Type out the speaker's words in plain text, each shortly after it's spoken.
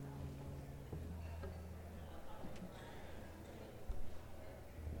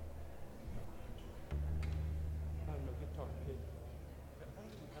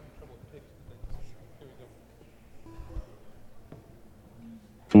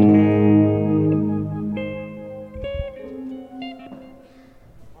Will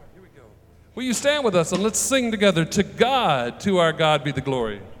you stand with us and let's sing together, To God, to our God be the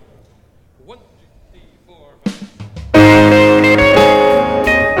glory. 1, 2, 3, 4, 5.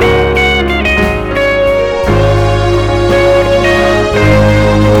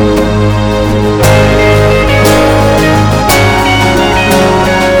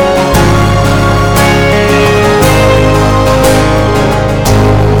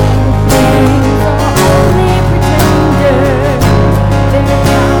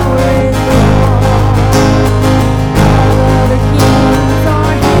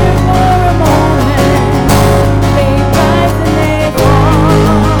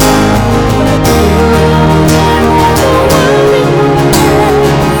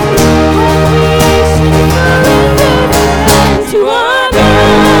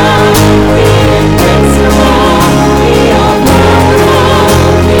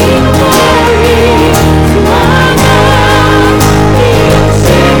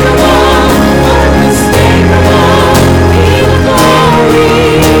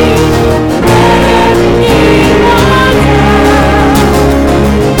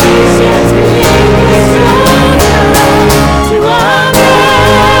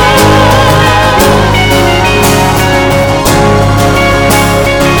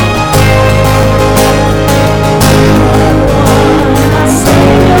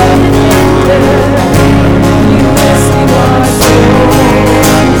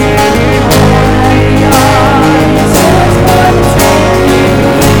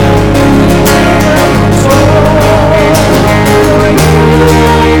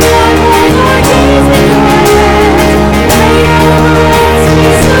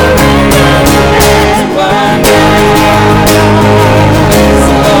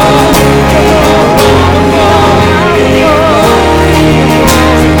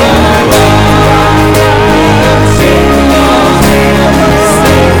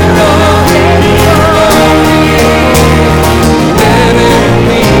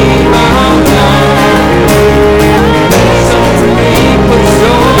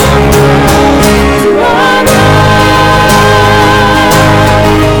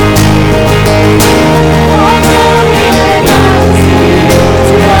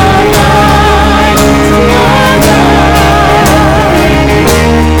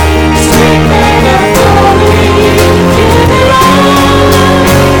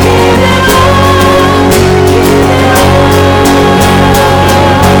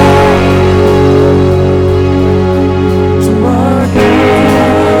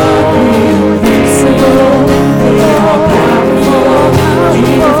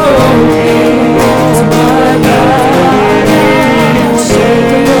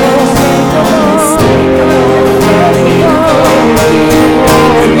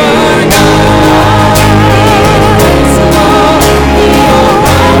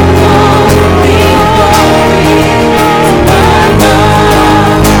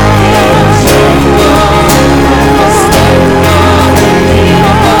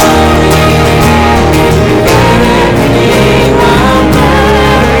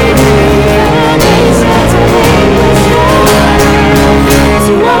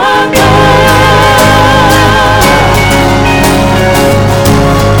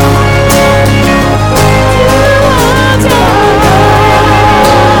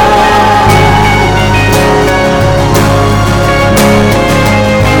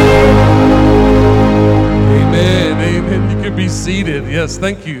 Yes,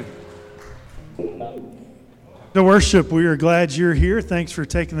 thank you. The worship, we are glad you're here. Thanks for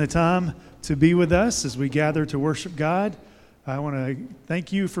taking the time to be with us as we gather to worship God. I want to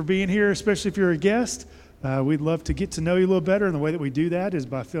thank you for being here, especially if you're a guest. We'd love to get to know you a little better, and the way that we do that is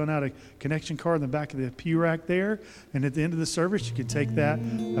by filling out a connection card in the back of the pew rack there. And at the end of the service, you can take that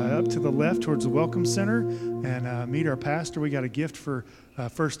up to the left towards the Welcome Center and meet our pastor. We got a gift for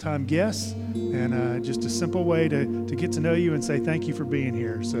first-time guests, and just a simple way to get to know you and say thank you for being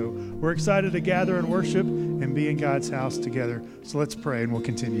here. So we're excited to gather and worship and be in God's house together. So let's pray, and we'll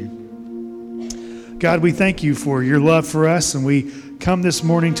continue. God, we thank you for your love for us, and we come this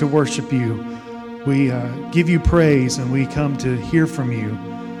morning to worship you. We give you praise, and we come to hear from you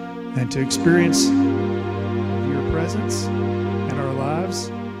and to experience your presence in our lives,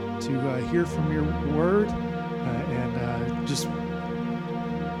 to hear from your word, and just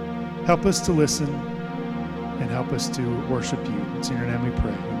help us to listen and help us to worship you. It's in your name we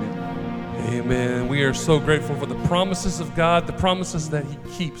pray. Amen. Amen. We are so grateful for the promises of God, the promises that he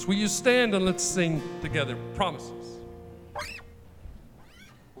keeps. Will you stand and let's sing together, Promises.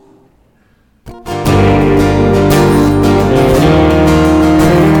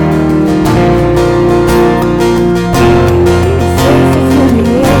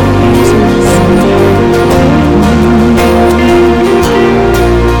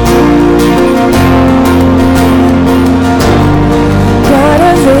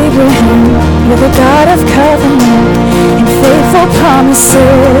 faithful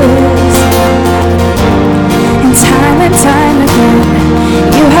promises. And time again,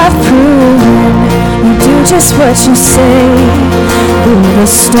 you have proven you do just what you say. Though the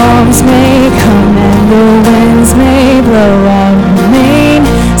storms may come and the winds may blow, I'll remain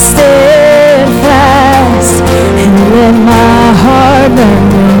steadfast and let my heart learn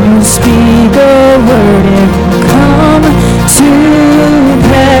when you speak a word, it will come to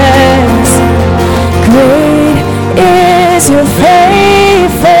pass. Great is your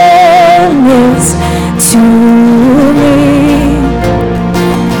faithfulness to me.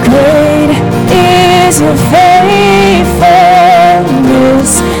 Great is your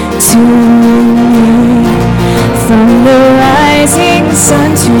faithfulness to me. From the rising sun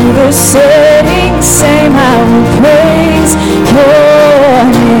to the setting same, I will praise your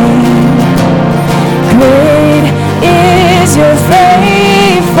name. Great is your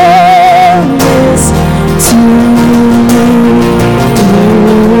faithfulness to me.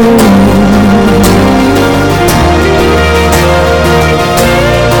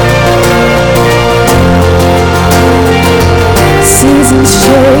 Seasons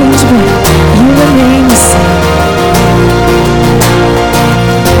change, but you remain the same.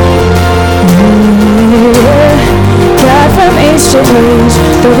 God from age to age,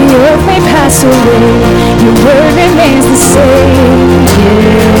 though the earth may pass away, your word remains the same.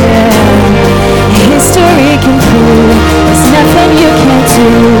 Yeah. History can prove there's nothing you can't do.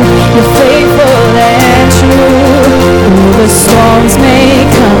 You're faithful and true. Though the storms may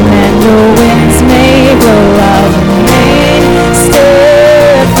come and the winds may blow, I'll remain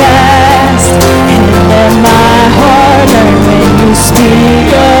steadfast and let my heart learn when you speak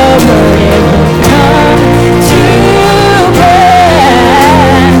a word, it will come to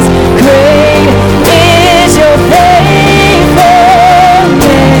pass. Great is your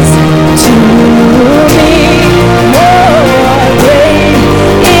faithfulness to me. Oh, great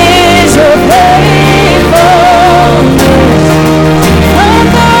is your faithfulness. From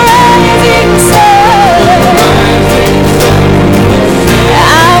the rising sun, I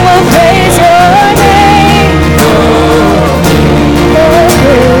will praise your name. Oh,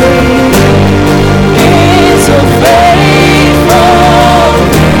 great is your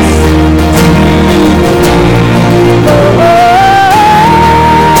faithfulness.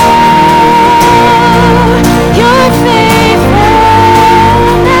 Your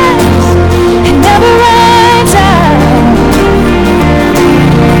faithfulness, it never runs out.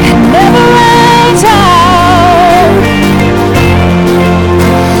 It never runs out.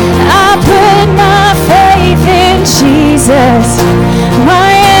 I put my faith in Jesus,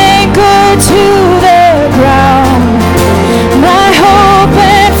 my anchor to the ground, my hope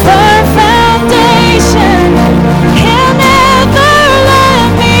and firm foundation. He'll never let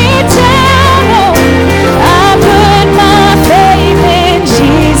me down. I put my faith in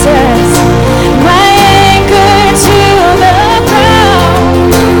Jesus, my anchor to the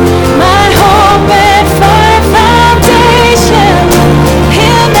ground, my hope and firm foundation.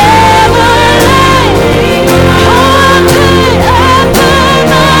 He'll never let me down. I put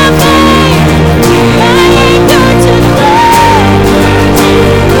my faith, my anchor to the ground,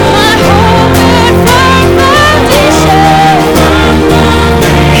 my hope and firm foundation.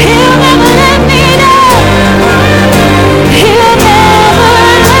 He'll never let me down. He'll never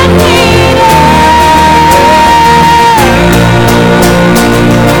let me down.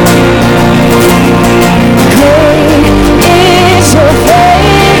 Great is your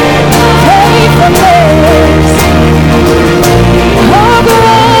faithfulness. Oh,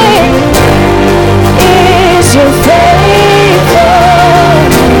 great is your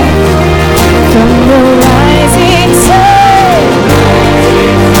faithfulness. From the rising sun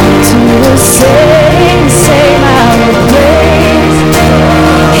to the setting same, I will praise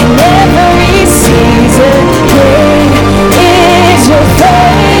in every season. Great is your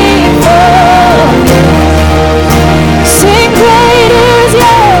faithfulness. Sing, great is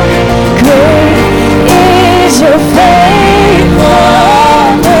your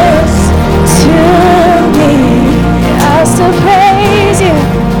faithfulness to me. I still praise you.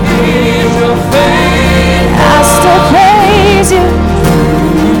 I still praise you.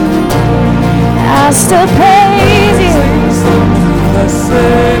 I still praise you.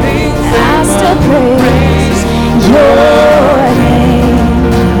 I still praise your name.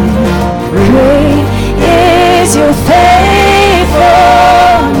 Great is your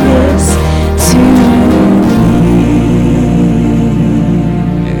faithfulness to me.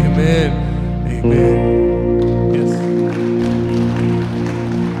 Amen. Amen. Yes.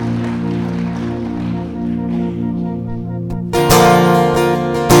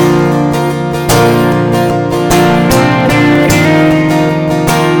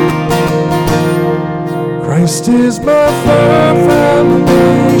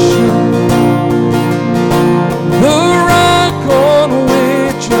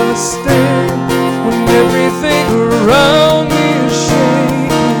 stand when everything around me is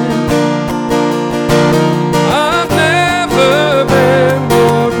shaking. I've never been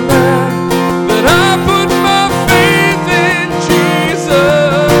more glad that I put my faith in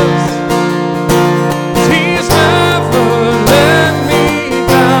Jesus. He's never let me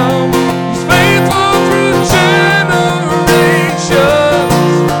down. He's faithful through generations.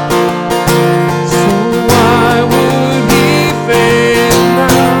 So why would he fail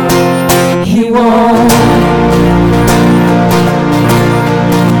now? He won't.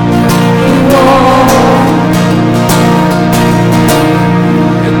 He won't.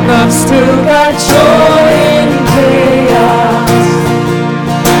 And I've still got joy in chaos.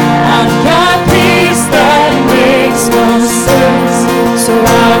 I've got peace that makes no sense. So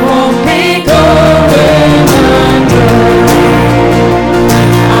I won't be going under.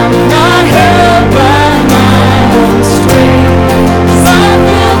 I'm not held by my own strength, 'cause I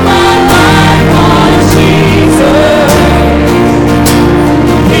built my life on Jesus.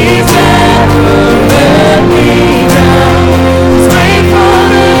 He's never let me down. He's faithful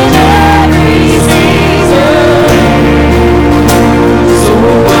in every season. So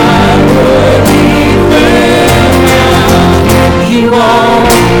why would he fail now? He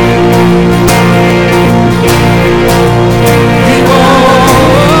won't. He won't.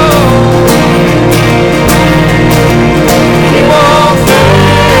 He won't fail.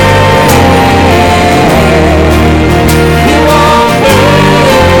 He won't fail.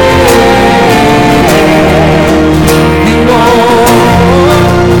 He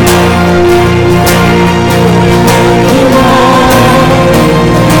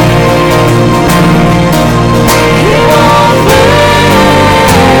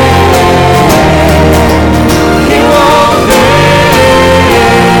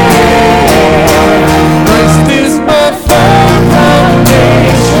Christ is my firm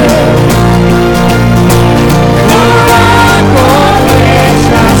foundation, the rock on which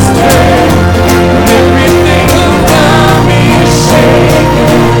I stand. Everything around me is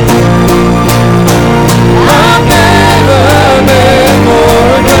shaking. I've never been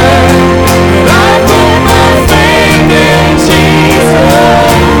more glad that I put my faith in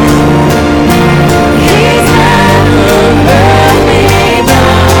Jesus. He's never let me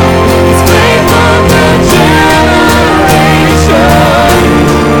down. He's faithful to generations.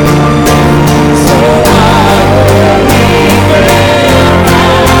 So why would he fail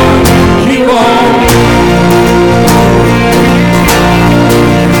now? He won't.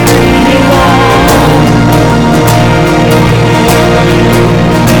 He won't.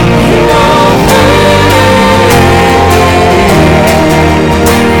 He won't fail.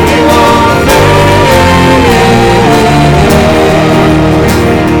 He won't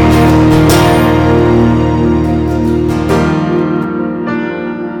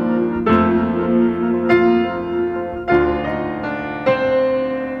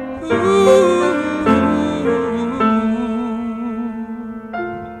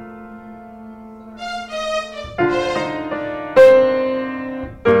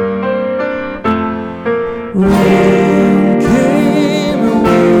Rain came and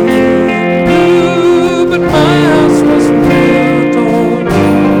wind blew, but my house was built on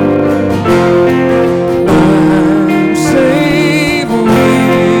I'm safe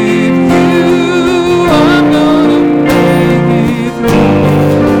with you. I'm gonna make it through.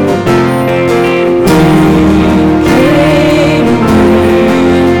 Rain came and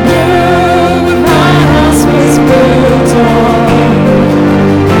wind blew, but my house was built on.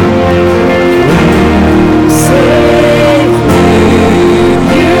 Say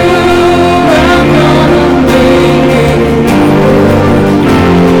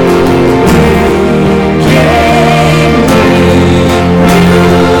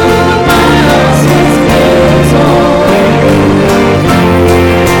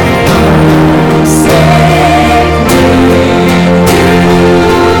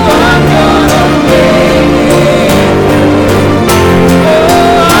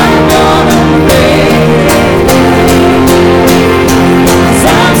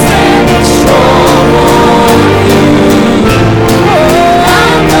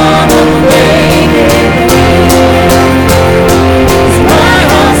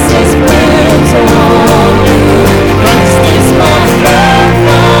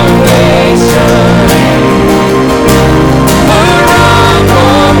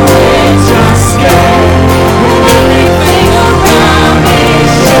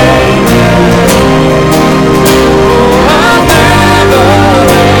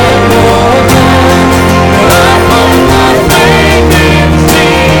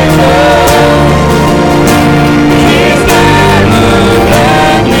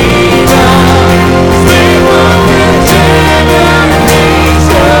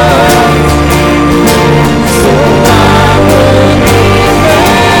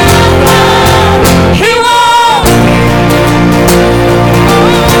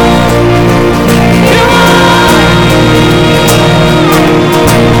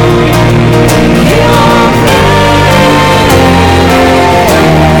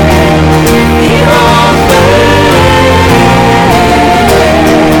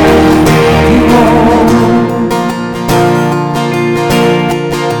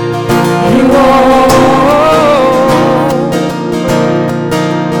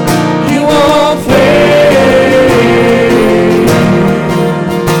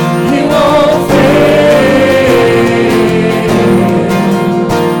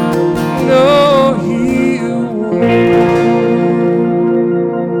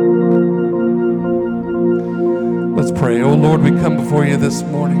this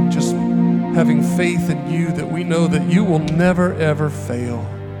morning, just having faith in you, that we know that you will never, ever fail.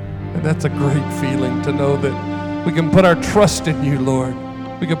 And that's a great feeling to know that we can put our trust in you, Lord.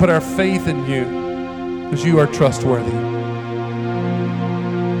 We can put our faith in you because you are trustworthy.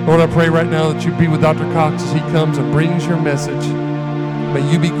 Lord, I pray right now that you be with Dr. Cox as he comes and brings your message. May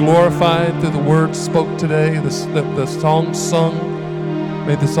you be glorified through the words spoke today, the songs sung.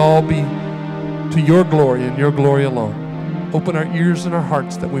 May this all be to your glory and your glory alone. Open our ears and our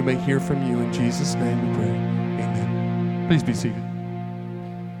hearts that we may hear from you. In Jesus' name we pray. Amen. Please be seated.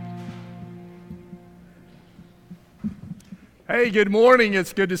 Hey, good morning.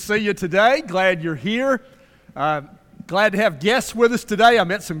 It's good to see you today. Glad you're here. Glad to have guests with us today. I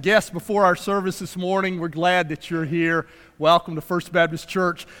met some guests before our service this morning. We're glad that you're here. Welcome to First Baptist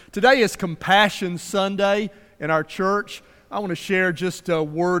Church. Today is Compassion Sunday in our church. I want to share just a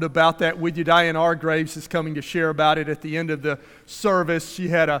word about that with you. Diane Argraves is coming to share about it at the end of the service. She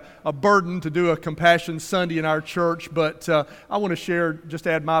had a burden to do a Compassion Sunday in our church, but I want to share, just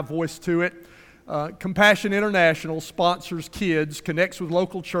add my voice to it. Compassion International sponsors kids, connects with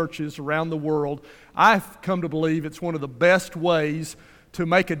local churches around the world. I've come to believe it's one of the best ways to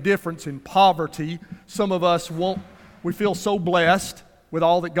make a difference in poverty. Some of us we feel so blessed with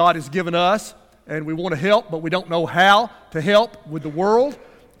all that God has given us, and we want to help, but we don't know how to help with the world.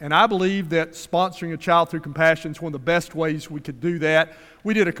 And I believe that sponsoring a child through Compassion is one of the best ways we could do that.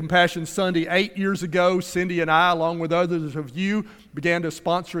 We did a Compassion Sunday 8 years ago. Cindy and I, along with others of you, began to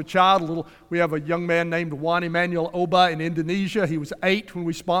sponsor a child. We have a young man named Juan Emmanuel Oba in Indonesia. He was 8 when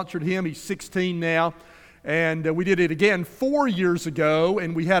we sponsored him. He's 16 now. And we did it again 4 years ago,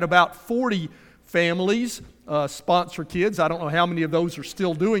 and we had about 40 families sponsor kids. I don't know how many of those are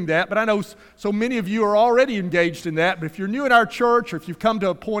still doing that, but I know so many of you are already engaged in that. But if you're new in our church, or if you've come to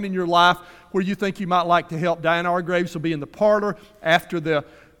a point in your life where you think you might like to help, Diane Argraves will be in the parlor after the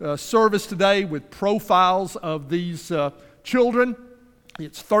service today with profiles of these children.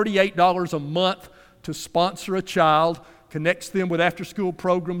 It's $38 a month to sponsor a child, connects them with after-school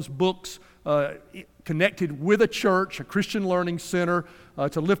programs, books, connected with a church, a Christian learning center,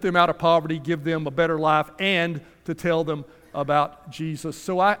 to lift them out of poverty, give them a better life, and to tell them about Jesus.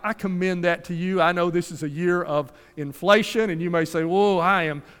 So I commend that to you. I know this is a year of inflation, and you may say, whoa, I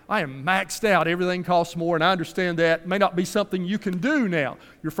am maxed out. Everything costs more, and I understand that. It may not be something you can do now.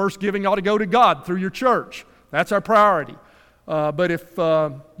 Your first giving ought to go to God through your church. That's our priority. But if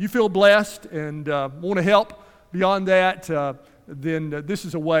you feel blessed and want to help beyond that, then this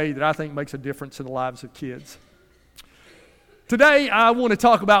is a way that I think makes a difference in the lives of kids. Today, I want to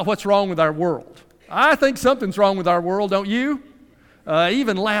talk about what's wrong with our world. I think something's wrong with our world, don't you?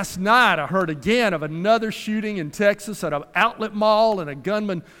 Even last night, I heard again of another shooting in Texas at an outlet mall, and a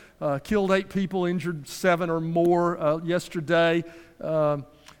gunman killed 8 people, injured 7 or more yesterday.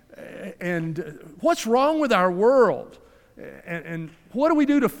 And what's wrong with our world? And what do we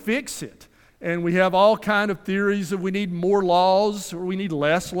do to fix it? And we have all kind of theories of we need more laws, or we need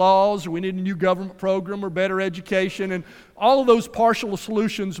less laws, or we need a new government program, or better education. And all of those partial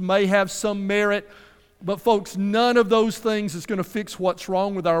solutions may have some merit. But folks, none of those things is going to fix what's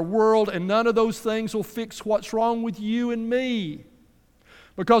wrong with our world, and none of those things will fix what's wrong with you and me.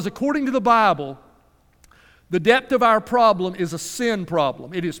 Because according to the Bible, the depth of our problem is a sin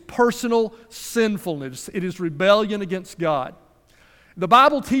problem. It is personal sinfulness. It is rebellion against God. The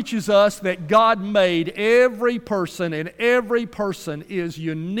Bible teaches us that God made every person, and every person is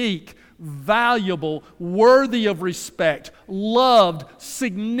unique, valuable, worthy of respect, loved,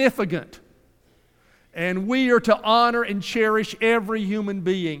 significant. And we are to honor and cherish every human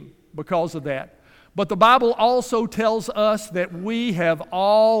being because of that. But the Bible also tells us that we have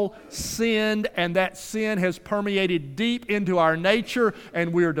all sinned, and that sin has permeated deep into our nature,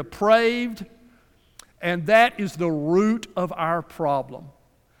 and we are depraved. And that is the root of our problem.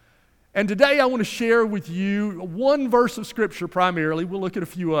 And today I want to share with you one verse of Scripture primarily. We'll look at a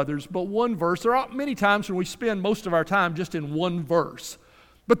few others, but one verse. There are many times when we spend most of our time just in one verse.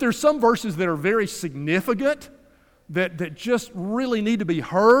 But there's some verses that are very significant, that just really need to be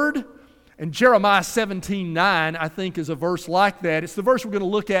heard. And Jeremiah 17:9, I think, is a verse like that. It's the verse we're going to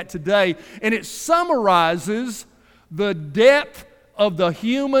look at today. And it summarizes the depth of the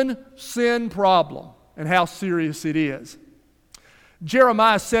human sin problem and how serious it is.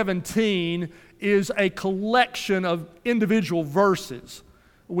 Jeremiah 17 is a collection of individual verses.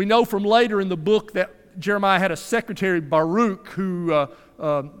 We know from later in the book that Jeremiah had a secretary, Baruch, who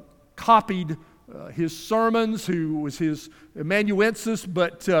copied his sermons, who was his amanuensis,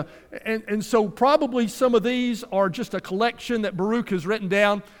 and so probably some of these are just a collection that Baruch has written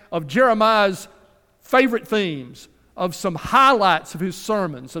down of Jeremiah's favorite themes of some highlights of his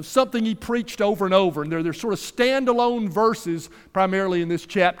sermons, of something he preached over and over. And they're sort of standalone verses, primarily in this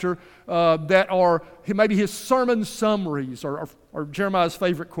chapter, that are maybe his sermon summaries or Jeremiah's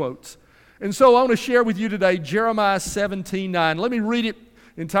favorite quotes. And so I want to share with you today Jeremiah 17:9. Let me read it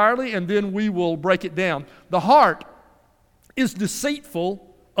entirely, and then we will break it down. The heart is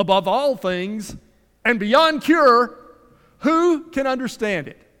deceitful above all things and beyond cure. Who can understand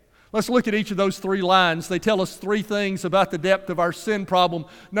it? Let's look at each of those three lines. They tell us three things about the depth of our sin problem.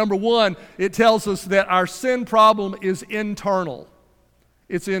 Number one, it tells us that our sin problem is internal.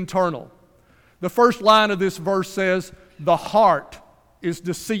 It's internal. The first line of this verse says, the heart is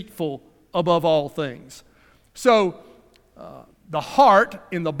deceitful above all things. So, the heart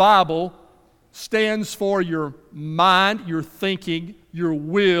in the Bible stands for your mind, your thinking, your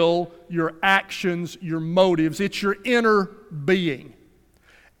will, your actions, your motives. It's your inner being.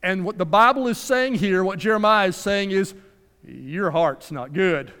 And what the Bible is saying here, what Jeremiah is saying is, your heart's not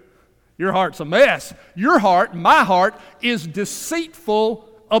good. Your heart's a mess. Your heart, my heart, is deceitful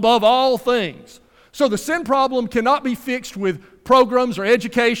above all things. So the sin problem cannot be fixed with programs or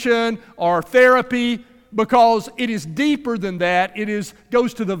education or therapy, because it is deeper than that. It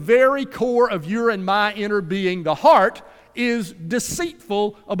goes to the very core of your and my inner being. The heart is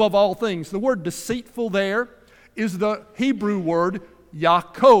deceitful above all things. The word deceitful there is the Hebrew word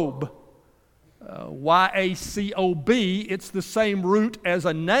Yacob, Y-A-C-O-B. It's the same root as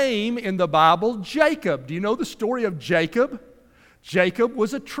a name in the Bible, Jacob. Do you know the story of Jacob? Jacob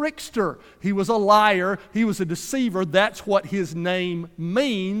was a trickster. He was a liar. He was a deceiver. That's what his name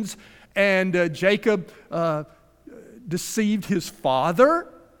means. And Jacob deceived his father,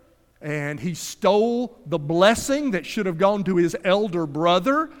 and he stole the blessing that should have gone to his elder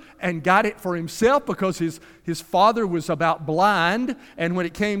brother and got it for himself, because his father was about blind. And when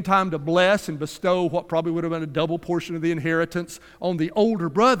it came time to bless and bestow what probably would have been a double portion of the inheritance on the older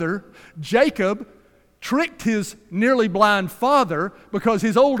brother, Jacob tricked his nearly blind father, because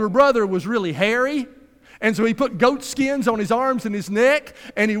his older brother was really hairy. And so he put goat skins on his arms and his neck,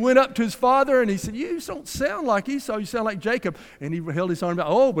 and he went up to his father and he said, "You don't sound like Esau, you sound like Jacob." And he held his arm out.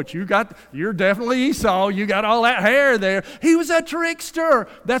 "Oh, but you're definitely Esau. You got all that hair there." He was a trickster.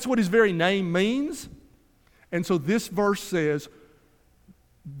 That's what his very name means. And so this verse says,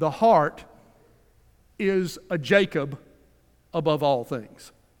 the heart is a Jacob above all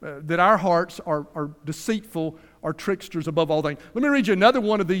things. That our hearts are deceitful, are tricksters above all things. Let me read you another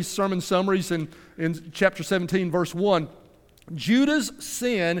one of these sermon summaries in chapter 17, verse 1. Judah's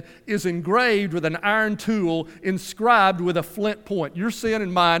sin is engraved with an iron tool, inscribed with a flint point. Your sin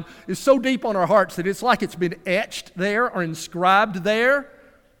and mine is so deep on our hearts that it's like it's been etched there or inscribed there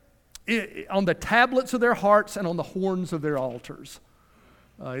on the tablets of their hearts and on the horns of their altars.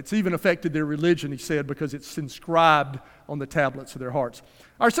 It's even affected their religion, he said, because it's inscribed on the tablets of their hearts.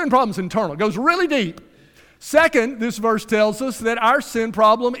 Our sin problem is internal. It goes really deep. Second, this verse tells us that our sin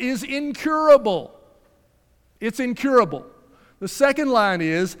problem is incurable. It's incurable. The second line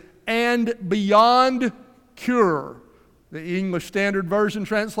is, and beyond cure. The English Standard Version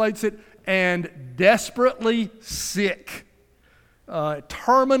translates it, and desperately sick,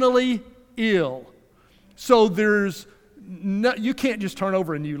 terminally ill. So you can't just turn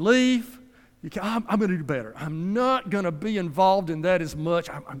over a new leaf. I'm going to do better. I'm not going to be involved in that as much.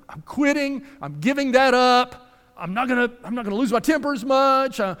 I'm quitting. I'm giving that up. I'm not going to lose my temper as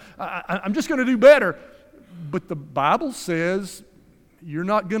much. I'm just going to do better. But the Bible says you're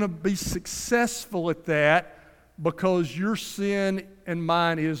not going to be successful at that, because your sin and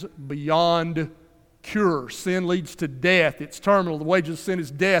mine is beyond cure. Sin leads to death. It's terminal. The wages of sin is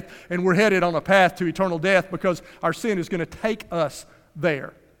death, and we're headed on a path to eternal death because our sin is going to take us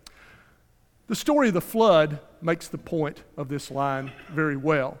there. The story of the flood makes the point of this line very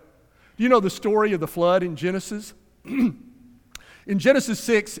well. Do you know the story of the flood in Genesis? In Genesis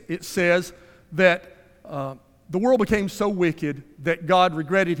 6, it says that the world became so wicked that God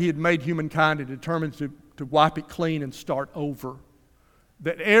regretted he had made humankind and determined to wipe it clean and start over.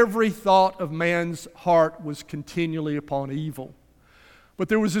 That every thought of man's heart was continually upon evil. But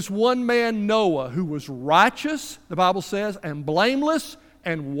there was this one man, Noah, who was righteous, the Bible says, and blameless,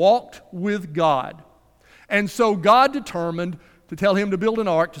 and walked with God. And so God determined to tell him to build an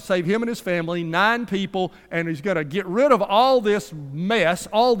ark to save him and his family, 9 people, and he's going to get rid of all this mess,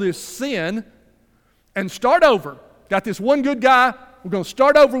 all this sin, and start over. Got this one good guy, we're going to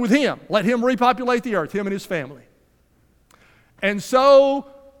start over with him. Let him repopulate the earth, him and his family. And so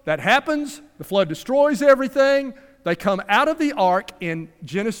that happens. The flood destroys everything. They come out of the ark in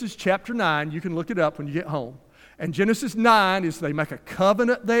Genesis chapter 9. You can look it up when you get home. And Genesis 9 is they make a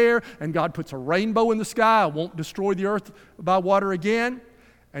covenant there, and God puts a rainbow in the sky. I won't destroy the earth by water again.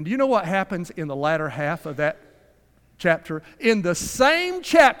 And do you know what happens in the latter half of that chapter? In the same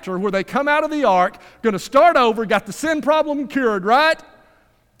chapter where they come out of the ark, going to start over, got the sin problem cured, right?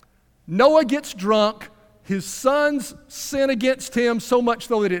 Noah gets drunk. His sons sin against him so much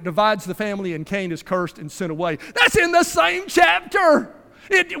so that it divides the family, and Cain is cursed and sent away. That's in the same chapter.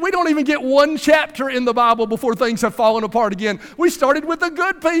 We don't even get one chapter in the Bible before things have fallen apart again. We started with the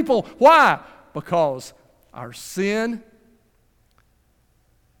good people. Why? Because our sin,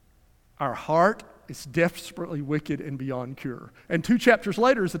 our heart is desperately wicked and beyond cure. And 2 chapters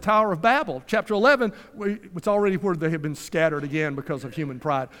later is the Tower of Babel. Chapter 11, it's already where they have been scattered again because of human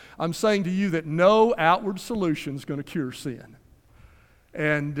pride. I'm saying to you that no outward solution is going to cure sin.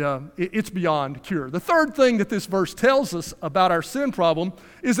 And it's beyond cure. The third thing that this verse tells us about our sin problem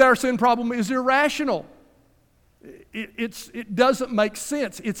is that our sin problem is irrational. It doesn't make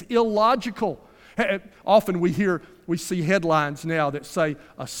sense. It's illogical. Often we see headlines now that say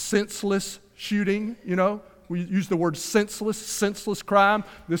a senseless shooting, you know. We use the word senseless crime.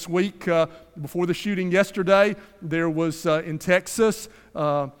 This week, before the shooting yesterday, there was in Texas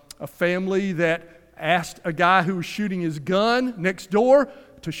a family that asked a guy who was shooting his gun next door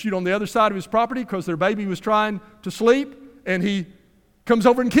to shoot on the other side of his property because their baby was trying to sleep, and he comes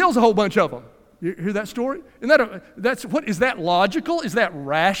over and kills a whole bunch of them. You hear that story? Is that logical? Is that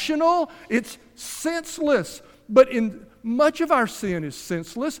rational? It's senseless. But in much of our sin is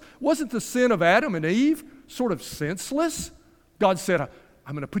senseless. Wasn't the sin of Adam and Eve sort of senseless? God said, I'm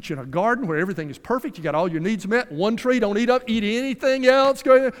going to put you in a garden where everything is perfect. You got all your needs met. One tree, don't eat anything else.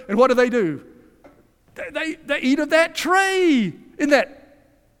 And what do? They eat of that tree. Isn't that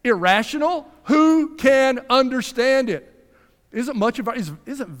irrational? Who can understand it? Isn't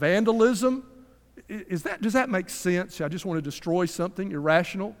vandalism? Does that make sense? I just want to destroy something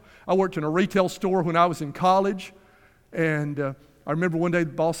irrational. I worked in a retail store when I was in college, and I remember one day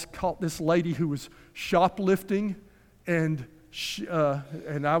the boss caught this lady who was shoplifting, and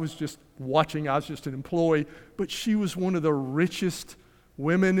I was just watching. I was just an employee, but she was one of the richest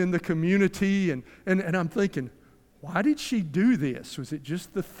women in the community, and I'm thinking, why did she do this? Was it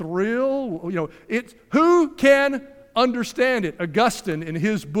just the thrill? You know, who can understand it? Augustine, in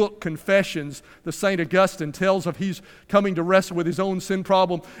his book Confessions, the Saint Augustine tells of he's coming to wrestle with his own sin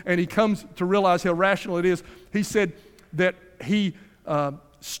problem, and he comes to realize how rational it is. He said that he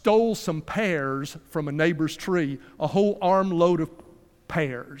stole some pears from a neighbor's tree, a whole armload of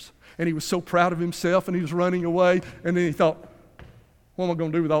pears, and he was so proud of himself, and he was running away, and then he thought, what am I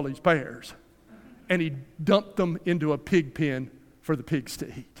going to do with all these pears? And he dumped them into a pig pen for the pigs to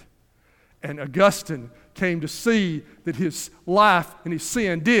eat. And Augustine came to see that his life and his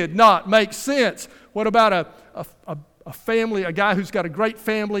sin did not make sense. What about a family, a guy who's got a great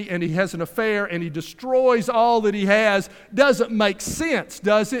family and he has an affair and he destroys all that he has? Doesn't make sense,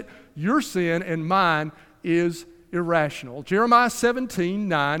 does it? Your sin and mine is irrational. Jeremiah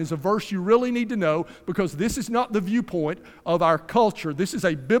 17:9 is a verse you really need to know, because this is not the viewpoint of our culture. This is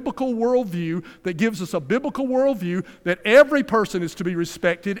a biblical worldview that gives us a biblical worldview that every person is to be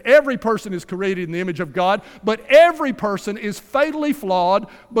respected, every person is created in the image of God, but every person is fatally flawed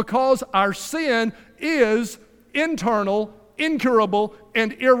because our sin is internal, incurable,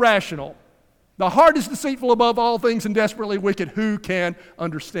 and irrational. The heart is deceitful above all things and desperately wicked. Who can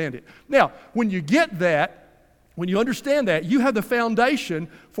understand it? Now, when you get that, when you understand that, you have the foundation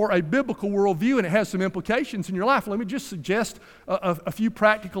for a biblical worldview, and it has some implications in your life. Let me just suggest a few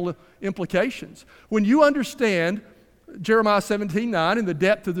practical implications. When you understand Jeremiah 17:9 and the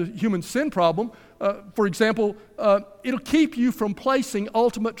depth of the human sin problem, for example, it'll keep you from placing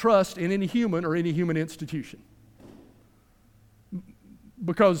ultimate trust in any human or any human institution.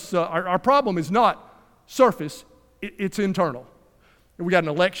 Because our problem is not surface, it's internal. We got an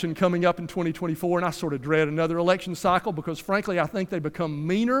election coming up in 2024, and I sort of dread another election cycle because, frankly, I think they become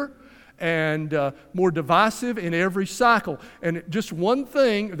meaner and more divisive in every cycle. And just one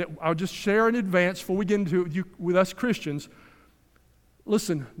thing that I'll just share in advance before we get into it with us Christians.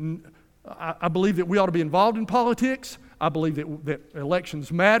 Listen, I believe that we ought to be involved in politics. I believe that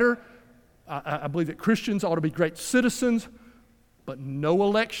elections matter. I believe that Christians ought to be great citizens. But no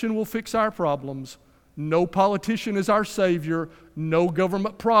election will fix our problems. No politician is our savior. No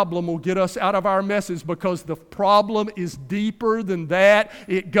government problem will get us out of our messes, because the problem is deeper than that.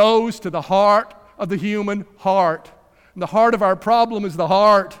 It goes to the heart of the human heart. And the heart of our problem is the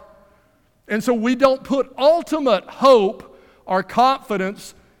heart. And so we don't put ultimate hope or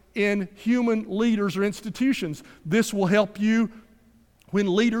confidence in human leaders or institutions. This will help you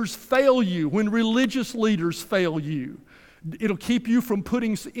when leaders fail you, when religious leaders fail you. It'll keep you from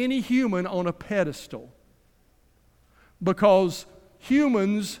putting any human on a pedestal, because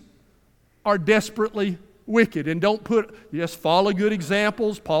humans are desperately wicked. And yes, follow good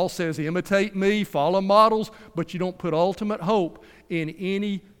examples. Paul says, imitate me, follow models, but you don't put ultimate hope in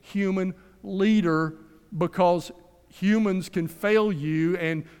any human leader, because humans can fail you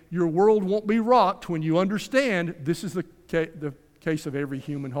and your world won't be rocked when you understand this is the case of every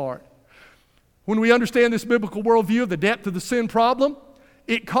human heart. When we understand this biblical worldview of the depth of the sin problem,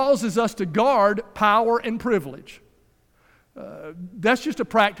 it causes us to guard power and privilege. That's just a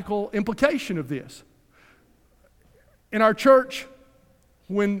practical implication of this. In our church,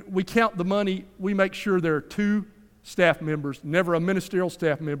 when we count the money, we make sure there are 2 staff members, never a ministerial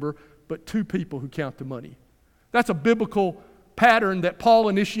staff member, but 2 people who count the money. That's a biblical pattern that Paul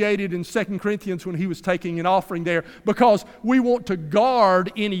initiated in 2 Corinthians when he was taking an offering there, because we want to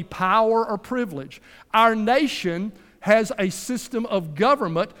guard any power or privilege. Our nation has a system of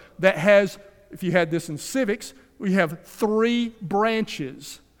government that has, if you had this in civics, we have 3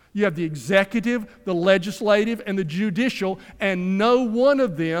 branches. You have the executive, the legislative, and the judicial, and no one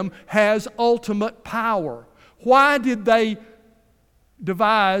of them has ultimate power. Why did our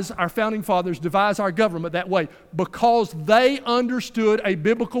founding fathers devise our government that way? Because they understood a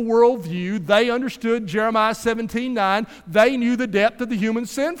biblical worldview. They understood Jeremiah 17:9. They knew the depth of the human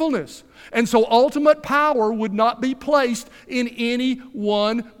sinfulness. And so ultimate power would not be placed in any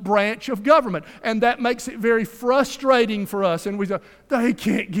one branch of government. And that makes it very frustrating for us. And we say, they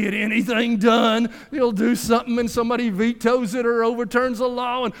can't get anything done. They'll do something and somebody vetoes it or overturns the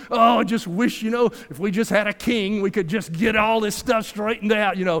law. And, I just wish, if we just had a king, we could just get all this stuff straightened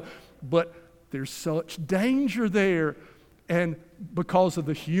out, But there's such danger there. And because of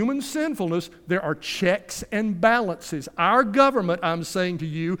the human sinfulness, there are checks and balances. Our government, I'm saying to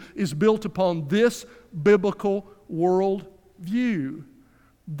you, is built upon this biblical world view,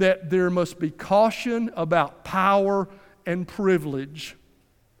 that there must be caution about power and privilege.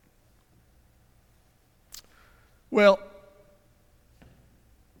 Well,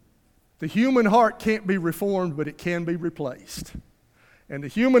 the human heart can't be reformed, but it can be replaced. And the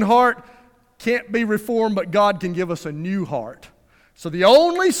human heart can't be reformed, but God can give us a new heart. So the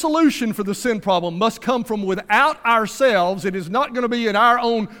only solution for the sin problem must come from without ourselves. It is not going to be in our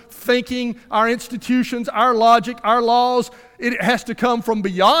own thinking, our institutions, our logic, our laws. It has to come from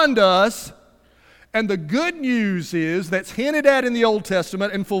beyond us. And the good news is, that's hinted at in the Old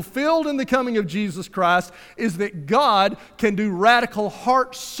Testament and fulfilled in the coming of Jesus Christ, is that God can do radical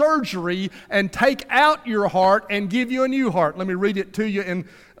heart surgery and take out your heart and give you a new heart. Let me read it to you in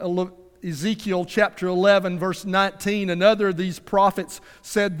Ezekiel chapter 11, verse 19. Another of these prophets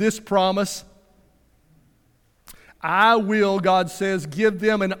said this promise: I will, God says, give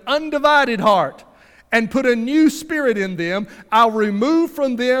them an undivided heart and put a new spirit in them. I'll remove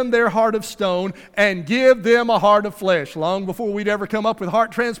from them their heart of stone and give them a heart of flesh. Long before we'd ever come up with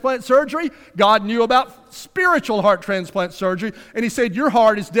heart transplant surgery, God knew about spiritual heart transplant surgery, and He said, your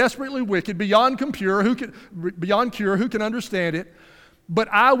heart is desperately wicked, beyond cure. Who can understand it? But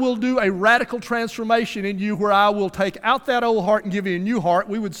I will do a radical transformation in you, where I will take out that old heart and give you a new heart.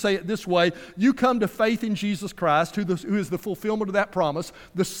 We would say it this way: you come to faith in Jesus Christ, who is the fulfillment of that promise,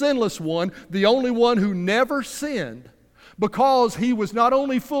 the sinless one, the only one who never sinned, because He was not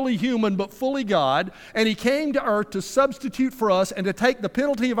only fully human but fully God, and He came to earth to substitute for us and to take the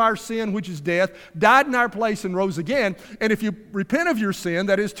penalty of our sin, which is death, died in our place and rose again. And if you repent of your sin,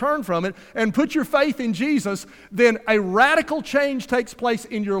 that is, turn from it, and put your faith in Jesus, then a radical change takes place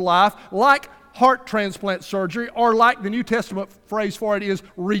in your life, like heart transplant surgery, or like the New Testament phrase for it is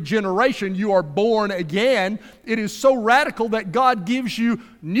regeneration. You are born again. It is so radical that God gives you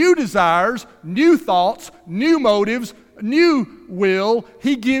new desires, new thoughts, new motives, new will.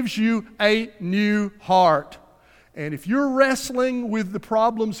 He gives you a new heart. And if you're wrestling with the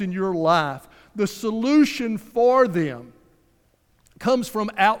problems in your life, the solution for them comes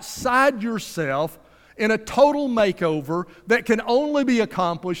from outside yourself in a total makeover that can only be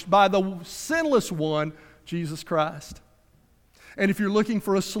accomplished by the sinless one, Jesus Christ. And if you're looking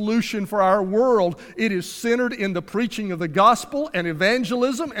for a solution for our world, it is centered in the preaching of the gospel and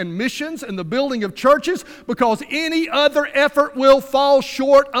evangelism and missions and the building of churches, because any other effort will fall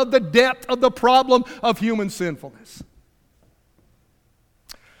short of the depth of the problem of human sinfulness.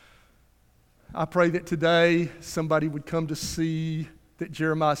 I pray that today somebody would come to see that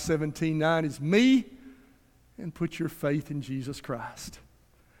Jeremiah 17:9 is me, and put your faith in Jesus Christ.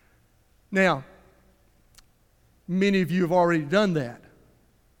 Now, many of you have already done that.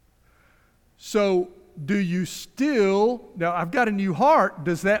 So do you still, now I've got a new heart,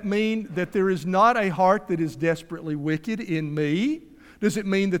 does that mean that there is not a heart that is desperately wicked in me? Does it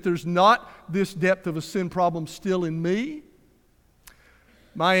mean that there's not this depth of a sin problem still in me?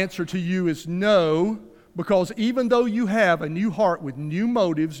 My answer to you is no, because even though you have a new heart with new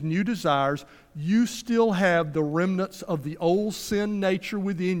motives, new desires, you still have the remnants of the old sin nature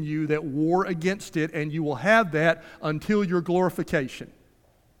within you that war against it, and you will have that until your glorification.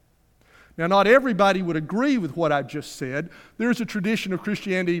 Now, not everybody would agree with what I just said. There's a tradition of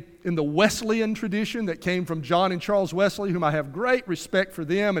Christianity in the Wesleyan tradition that came from John and Charles Wesley, whom I have great respect for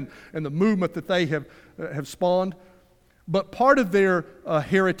them and the movement that they have spawned. But part of their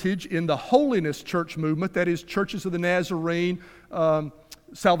heritage in the Holiness Church movement, that is Churches of the Nazarene,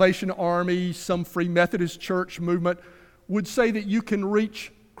 Salvation Army, some Free Methodist Church movement, would say that you can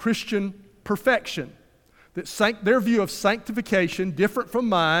reach Christian perfection. That their view of sanctification, different from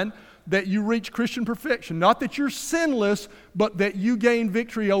mine, that you reach Christian perfection. Not that you're sinless, but that you gain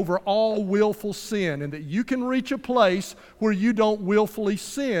victory over all willful sin, and that you can reach a place where you don't willfully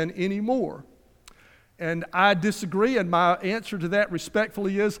sin anymore. And I disagree, and my answer to that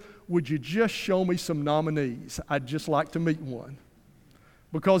respectfully is, would you just show me some nominees? I'd just like to meet one.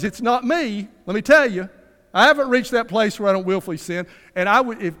 Because it's not me, let me tell you. I haven't reached that place where I don't willfully sin. And I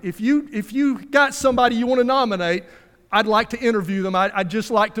would, if you got somebody you want to nominate, I'd like to interview them. I'd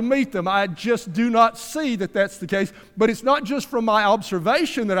just like to meet them. I just do not see that that's the case. But it's not just from my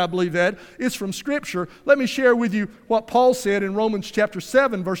observation that I believe that. It's from Scripture. Let me share with you what Paul said in Romans chapter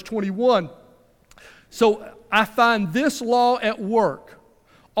 7, verse 21. So I find this law at work.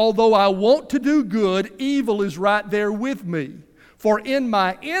 Although I want to do good, evil is right there with me. For in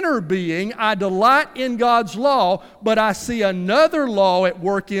my inner being I delight in God's law, but I see another law at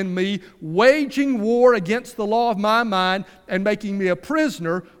work in me, waging war against the law of my mind and making me a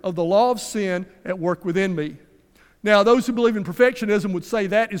prisoner of the law of sin at work within me. Now, those who believe in perfectionism would say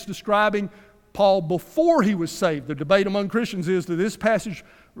that is describing Paul before he was saved. The debate among Christians is, does this passage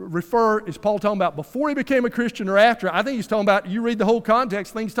is Paul talking about before he became a Christian or after? I think he's talking about, you read the whole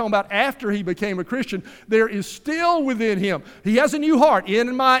context, I think he's talking about after he became a Christian. There is still within him, he has a new heart.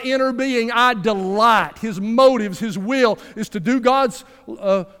 In my inner being, I delight. His motives, his will is to do God's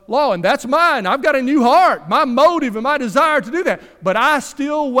law, and that's mine. I've got a new heart, my motive and my desire to do that. But I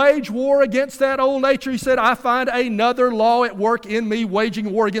still wage war against that old nature. He said, I find another law at work in me,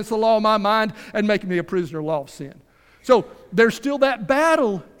 waging war against the law of my mind and making me a prisoner of the law of sin. So there's still that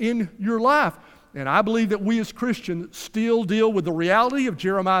battle in your life. And I believe that we as Christians still deal with the reality of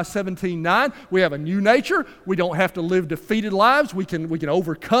Jeremiah 17:9. We have a new nature. We don't have to live defeated lives. We can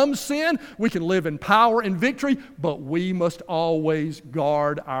overcome sin. We can live in power and victory. But we must always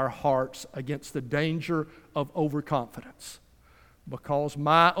guard our hearts against the danger of overconfidence. Because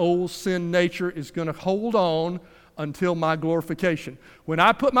my old sin nature is going to hold on until my glorification. When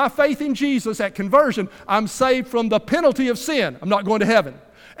I put my faith in Jesus at conversion, I'm saved from the penalty of sin. I'm not going to heaven.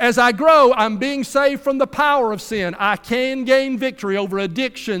 As I grow, I'm being saved from the power of sin. I can gain victory over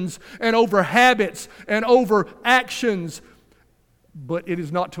addictions and over habits and over actions. But it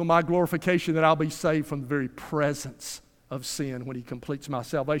is not till my glorification that I'll be saved from the very presence of sin when He completes my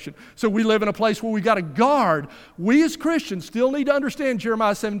salvation. So we live in a place where we've got to guard. We as Christians still need to understand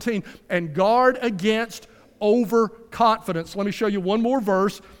Jeremiah 17 and guard against overconfidence. Let me show you one more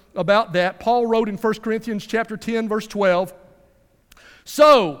verse about that. Paul wrote in 1 Corinthians chapter 10, verse 12,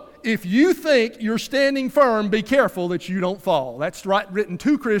 so if you think you're standing firm, be careful that you don't fall. That's written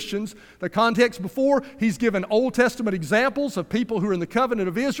to Christians. The context before, he's given Old Testament examples of people who are in the covenant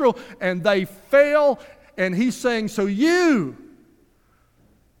of Israel, and they fail, and he's saying, so you,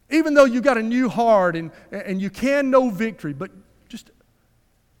 even though you got a new heart and you can know victory, but just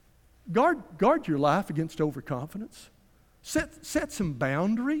guard your life against overconfidence. Set some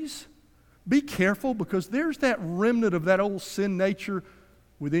boundaries. Be careful, because there's that remnant of that old sin nature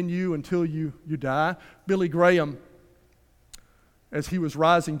within you until you die. Billy Graham, as he was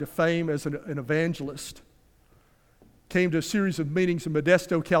rising to fame as an evangelist, came to a series of meetings in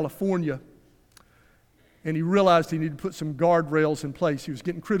Modesto, California, and he realized he needed to put some guardrails in place. He was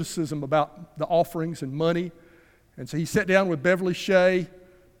getting criticism about the offerings and money, and so he sat down with Beverly Shea,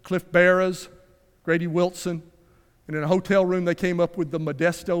 Cliff Barras, Grady Wilson, and in a hotel room they came up with the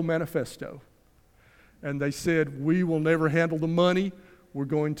Modesto Manifesto. And they said, we will never handle the money. We're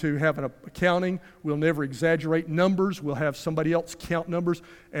going to have an accounting. We'll never exaggerate numbers. We'll have somebody else count numbers.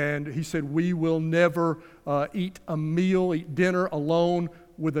 And he said, we will never eat dinner alone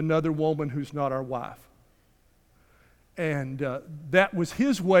with another woman who's not our wife. And that was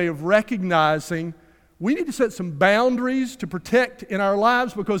his way of recognizing We need to set some boundaries to protect in our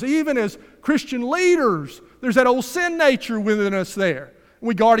lives, because even as Christian leaders, there's that old sin nature within us there.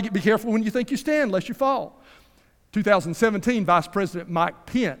 We got to be careful when you think you stand, lest you fall. 2017, Vice President Mike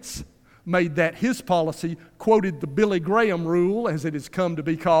Pence made that his policy, quoted the Billy Graham rule, as it has come to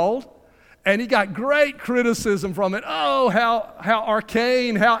be called, and he got great criticism from it. Oh, how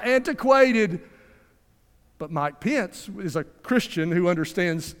arcane, how antiquated. But Mike Pence is a Christian who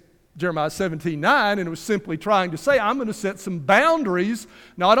understands Jeremiah 17:9, and it was simply trying to say, I'm going to set some boundaries,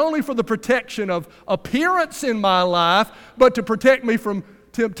 not only for the protection of appearance in my life, but to protect me from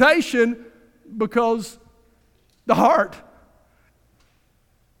temptation, because the heart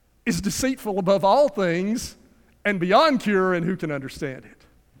is deceitful above all things and beyond cure, and who can understand it?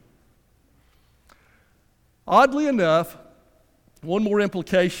 Oddly enough, one more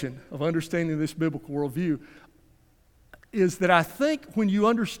implication of understanding this biblical worldview is that I think when you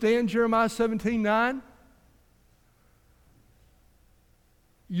understand Jeremiah 17:9,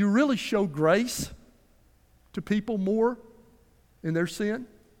 you really show grace to people more in their sin.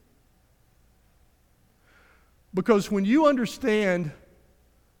 Because when you understand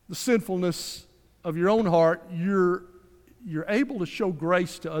the sinfulness of your own heart, you're able to show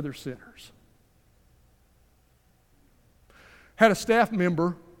grace to other sinners. Had a staff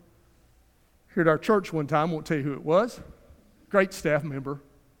member here at our church one time, won't tell you who it was. Great staff member,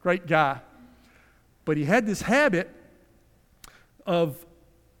 great guy. But he had this habit of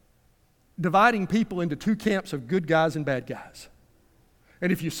dividing people into two camps of good guys and bad guys.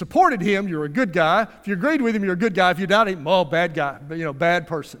 And if you supported him, you're a good guy. If you agreed with him, you're a good guy. If you doubted him, bad guy, bad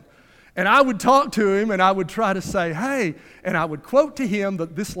person. And I would talk to him, and I would try to say, hey, and I would quote to him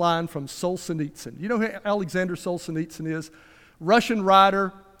this line from Solzhenitsyn. You know who Alexander Solzhenitsyn is? Russian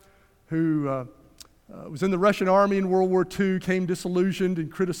writer who was in the Russian army in World War II, came disillusioned and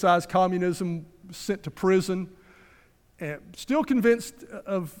criticized communism, was sent to prison, and still convinced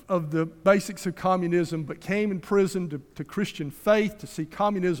of the basics of communism, but came in prison to Christian faith, to see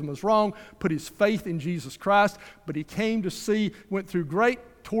communism was wrong, put his faith in Jesus Christ, but he came to see, went through great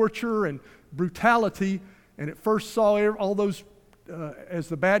torture and brutality, and at first saw all those as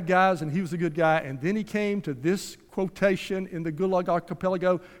the bad guys, and he was a good guy, and then he came to this quotation in the Gulag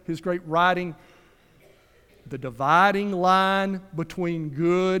Archipelago, his great writing: the dividing line between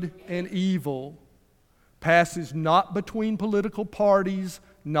good and evil passes not between political parties,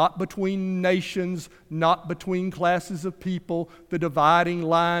 not between nations, not between classes of people. The dividing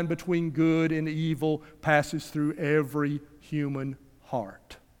line between good and evil passes through every human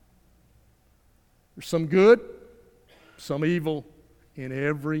heart. There's some good, some evil in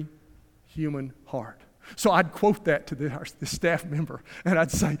every human heart. So I'd quote that to the staff member, and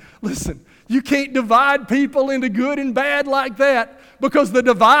I'd say, listen, you can't divide people into good and bad like that, because the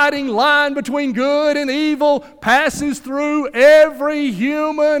dividing line between good and evil passes through every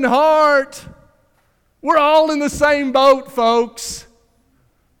human heart. We're all in the same boat, folks.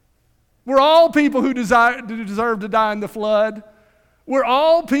 We're all people who deserve to die in the flood. We're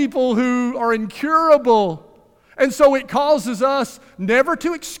all people who are incurable. And so it causes us never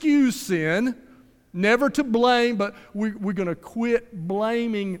to excuse sin, never to blame, but we're going to quit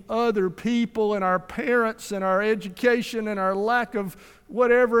blaming other people and our parents and our education and our lack of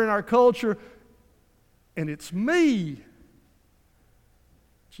whatever in our culture. And it's me.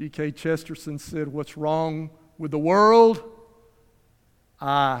 G.K. Chesterton said, what's wrong with the world?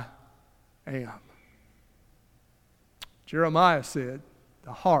 I am. Jeremiah said,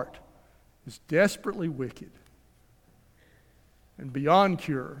 the heart is desperately wicked and beyond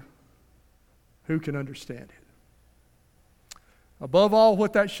cure. Who can understand it? Above all,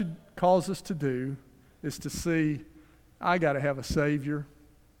 what that should cause us to do is to see, I got to have a Savior.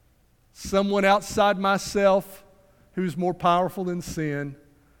 Someone outside myself who's more powerful than sin.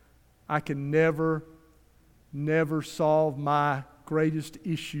 I can never solve my greatest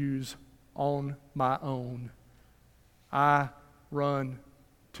issues on my own. I run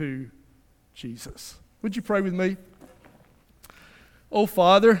to Jesus. Would you pray with me? Oh,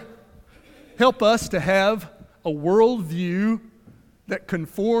 Father, help us to have a worldview that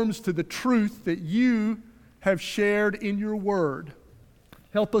conforms to the truth that you have shared in your word.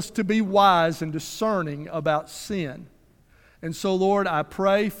 Help us to be wise and discerning about sin. And so, Lord, I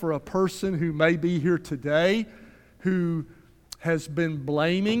pray for a person who may be here today who has been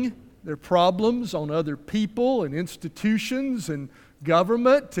blaming their problems on other people and institutions and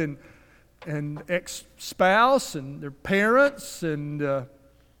government and ex-spouse and their parents. And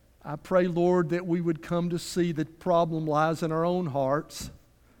I pray, Lord, that we would come to see the problem lies in our own hearts,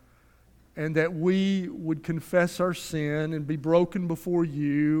 and that we would confess our sin and be broken before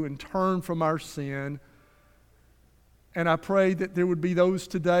you and turn from our sin And I pray that there would be those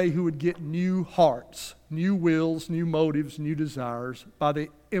today who would get new hearts, new wills, new motives, new desires by the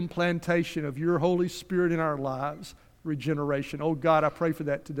implantation of your Holy Spirit in our lives, regeneration. Oh God, I pray for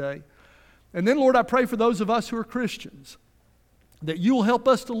that today. And then, Lord, I pray for those of us who are Christians, that you will help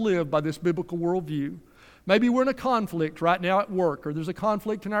us to live by this biblical worldview. Maybe we're in a conflict right now at work, or there's a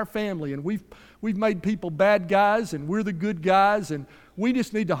conflict in our family, and we've made people bad guys, and we're the good guys, and we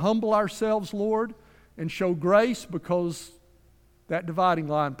just need to humble ourselves, Lord, and show grace, because that dividing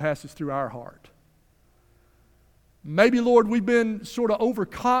line passes through our heart. Maybe, Lord, we've been sort of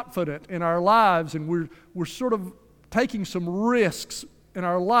overconfident in our lives, and we're sort of taking some risks in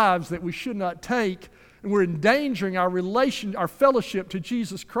our lives that we should not take, and we're endangering our fellowship to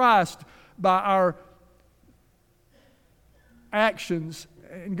Jesus Christ by our actions.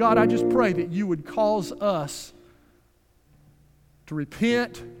 And God, I just pray that you would cause us to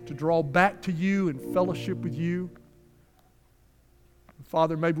repent, to draw back to you and fellowship with you.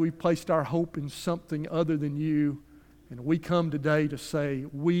 Father, maybe we've placed our hope in something other than you, and we come today to say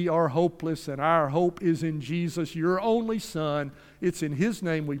we are hopeless, and our hope is in Jesus, your only Son. It's in his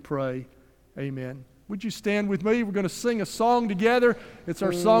name we pray. Amen. Would you stand with me? We're going to sing a song together. It's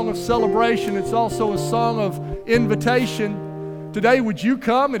our song of celebration. It's also a song of invitation. Today, would you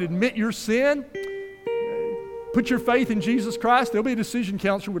come and admit your sin? Put your faith in Jesus Christ. There'll be a decision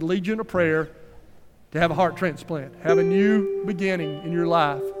counselor who would lead you in a prayer to have a heart transplant, have a new beginning in your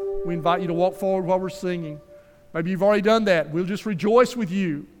life. We invite you to walk forward while we're singing. Maybe you've already done that. We'll just rejoice with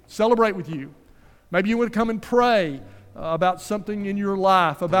you, celebrate with you. Maybe you want to come and pray about something in your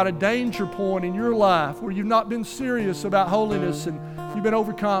life, about a danger point in your life where you've not been serious about holiness and you've been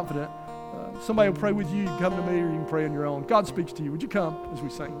overconfident. Somebody will pray with you. You can come to me, or you can pray on your own. God speaks to you. Would you come as we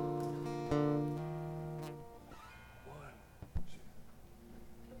sing?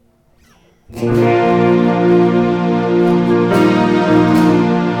 That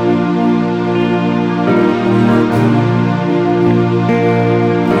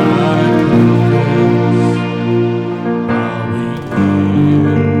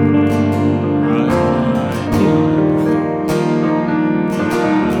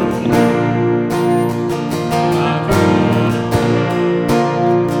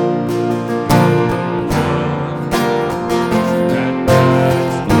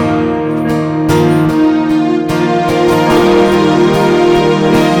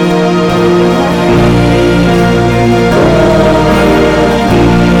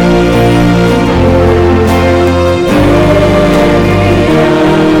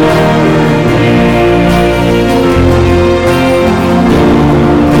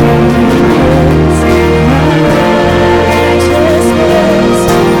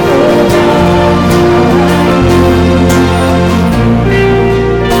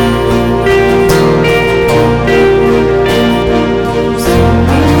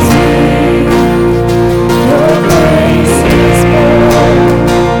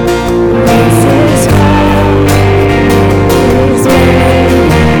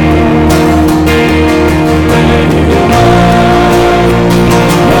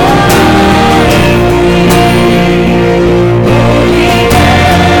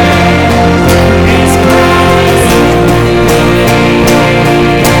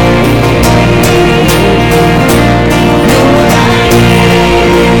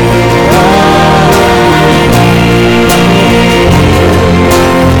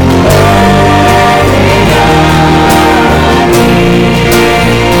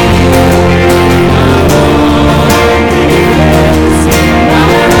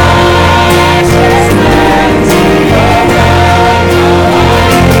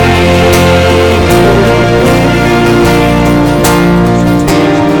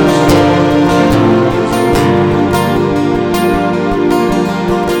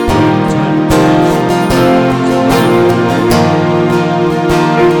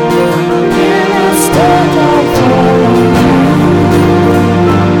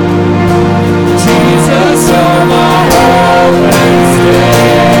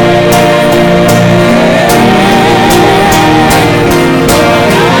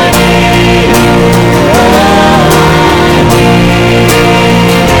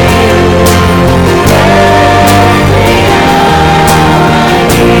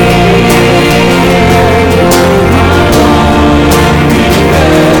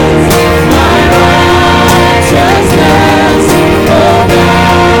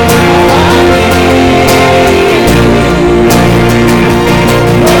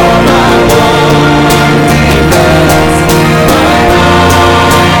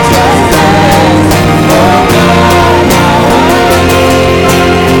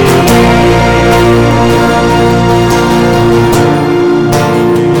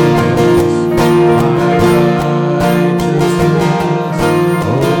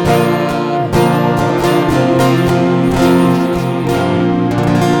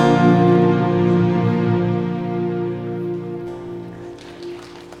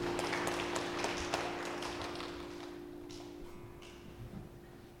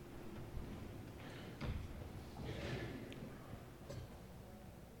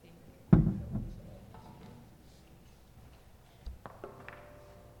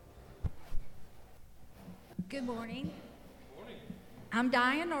Good morning. I'm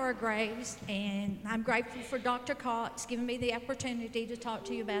Dianora Graves, and I'm grateful for Dr. Cox giving me the opportunity to talk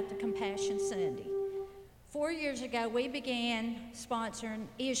to you about the Compassion Sunday. 4 years ago, we began sponsoring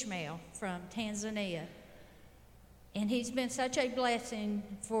Ishmael from Tanzania, and he's been such a blessing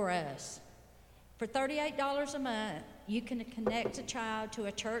for us. For $38 a month, you can connect a child to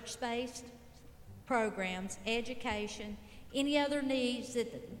a church-based programs, education, any other needs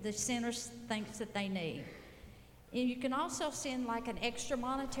that the center thinks that they need. And you can also send like an extra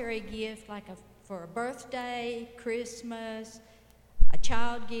monetary gift, like for a birthday, Christmas, a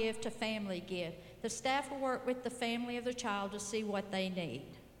child gift, a family gift. The staff will work with the family of the child to see what they need.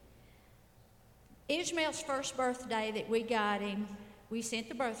 Ishmael's first birthday that we got him, we sent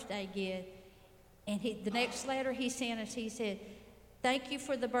the birthday gift, and the next letter he sent us, he said, "Thank you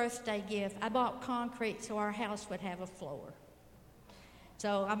for the birthday gift. I bought concrete so our house would have a floor."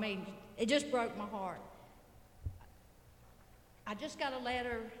 So, I mean, it just broke my heart. I just got a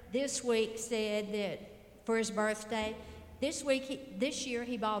letter this week said that for his birthday, this year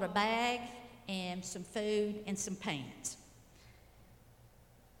he bought a bag and some food and some pants.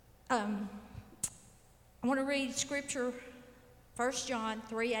 I want to read scripture, 1 John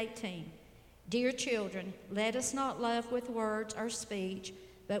 3:18. Dear children, let us not love with words or speech,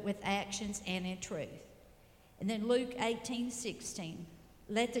 but with actions and in truth. And then Luke 18:16.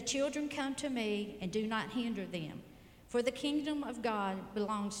 Let the children come to me and do not hinder them, for the kingdom of God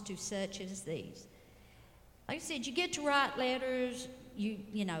belongs to such as these. Like I said, you get to write letters,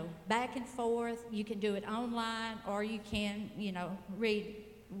 you know, back and forth. You can do it online, or you can,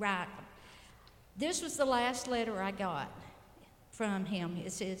 write. This was the last letter I got from him.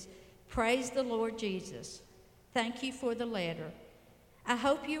 It says, "Praise the Lord Jesus. Thank you for the letter. I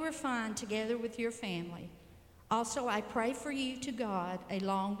hope you are fine together with your family. Also, I pray for you to God a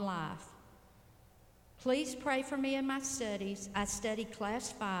long life. Please pray for me in my studies. I study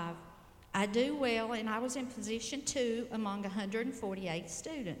class 5. I do well, and I was in position 2 among 148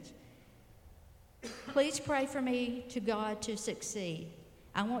 students. Please pray for me to God to succeed.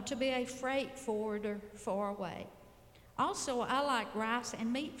 I want to be a freight forwarder far away. Also, I like rice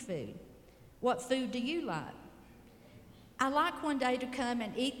and meat food. What food do you like? I like one day to come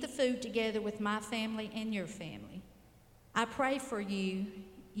and eat the food together with my family and your family. I pray for you.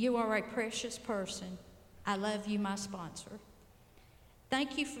 You are a precious person. I love you, my sponsor.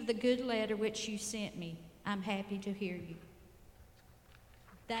 Thank you for the good letter which you sent me. I'm happy to hear you."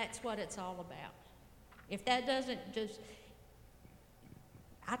 That's what it's all about. If that doesn't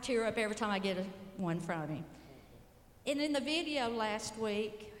I tear up every time I get one from him. And in the video last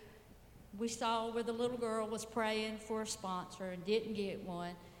week, we saw where the little girl was praying for a sponsor and didn't get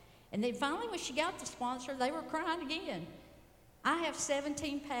one. And then finally, when she got the sponsor, they were crying again. I have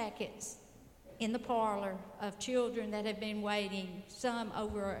 17 packets in the parlor of children that have been waiting, some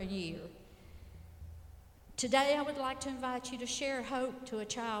over a year. Today, I would like to invite you to share hope to a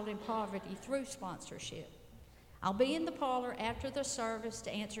child in poverty through sponsorship. I'll be in the parlor after the service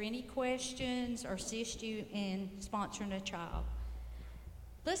to answer any questions or assist you in sponsoring a child.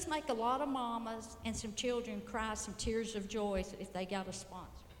 Let's make a lot of mamas and some children cry some tears of joy if they got a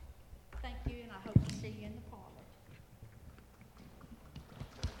sponsor. Thank you, and I hope to see you in the parlor.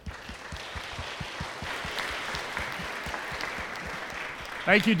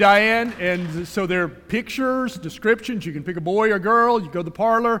 Thank you, Diane. And so there are pictures, descriptions. You can pick a boy or girl. You go to the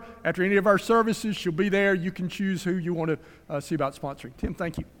parlor. After any of our services, she'll be there. You can choose who you want to see about sponsoring. Tim,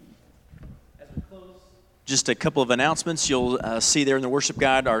 thank you. Just a couple of announcements. You'll see there in the worship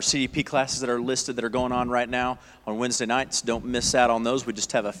guide our CDP classes that are listed that are going on right now on Wednesday nights. Don't miss out on those. We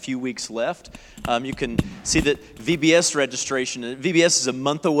just have a few weeks left. You can see that VBS registration, VBS is a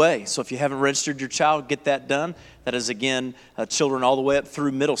month away. So if you haven't registered your child, get that done. That is, again, children all the way up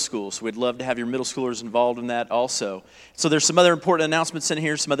through middle school. So we'd love to have your middle schoolers involved in that also. So there's some other important announcements in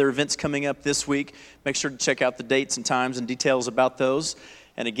here, some other events coming up this week. Make sure to check out the dates and times and details about those.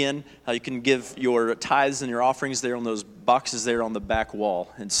 And again, you can give your tithes and your offerings there on those boxes there on the back wall.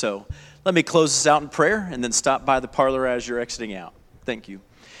 And so let me close this out in prayer and then stop by the parlor as you're exiting out. Thank you.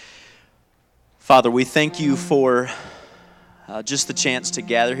 Father, we thank you for just the chance to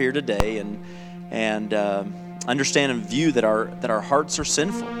gather here today and understand and view that our hearts are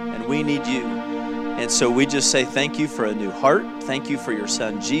sinful and we need you. And so we just say thank you for a new heart. Thank you for your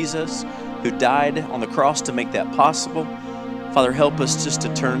son, Jesus, who died on the cross to make that possible. Father, help us just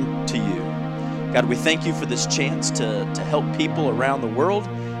to turn to you. God, we thank you for this chance to help people around the world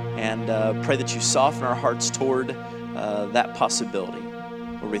and pray that you soften our hearts toward that possibility.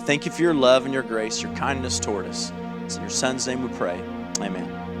 Lord, we thank you for your love and your grace, your kindness toward us. It's in your son's name we pray.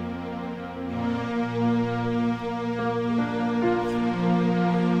 Amen.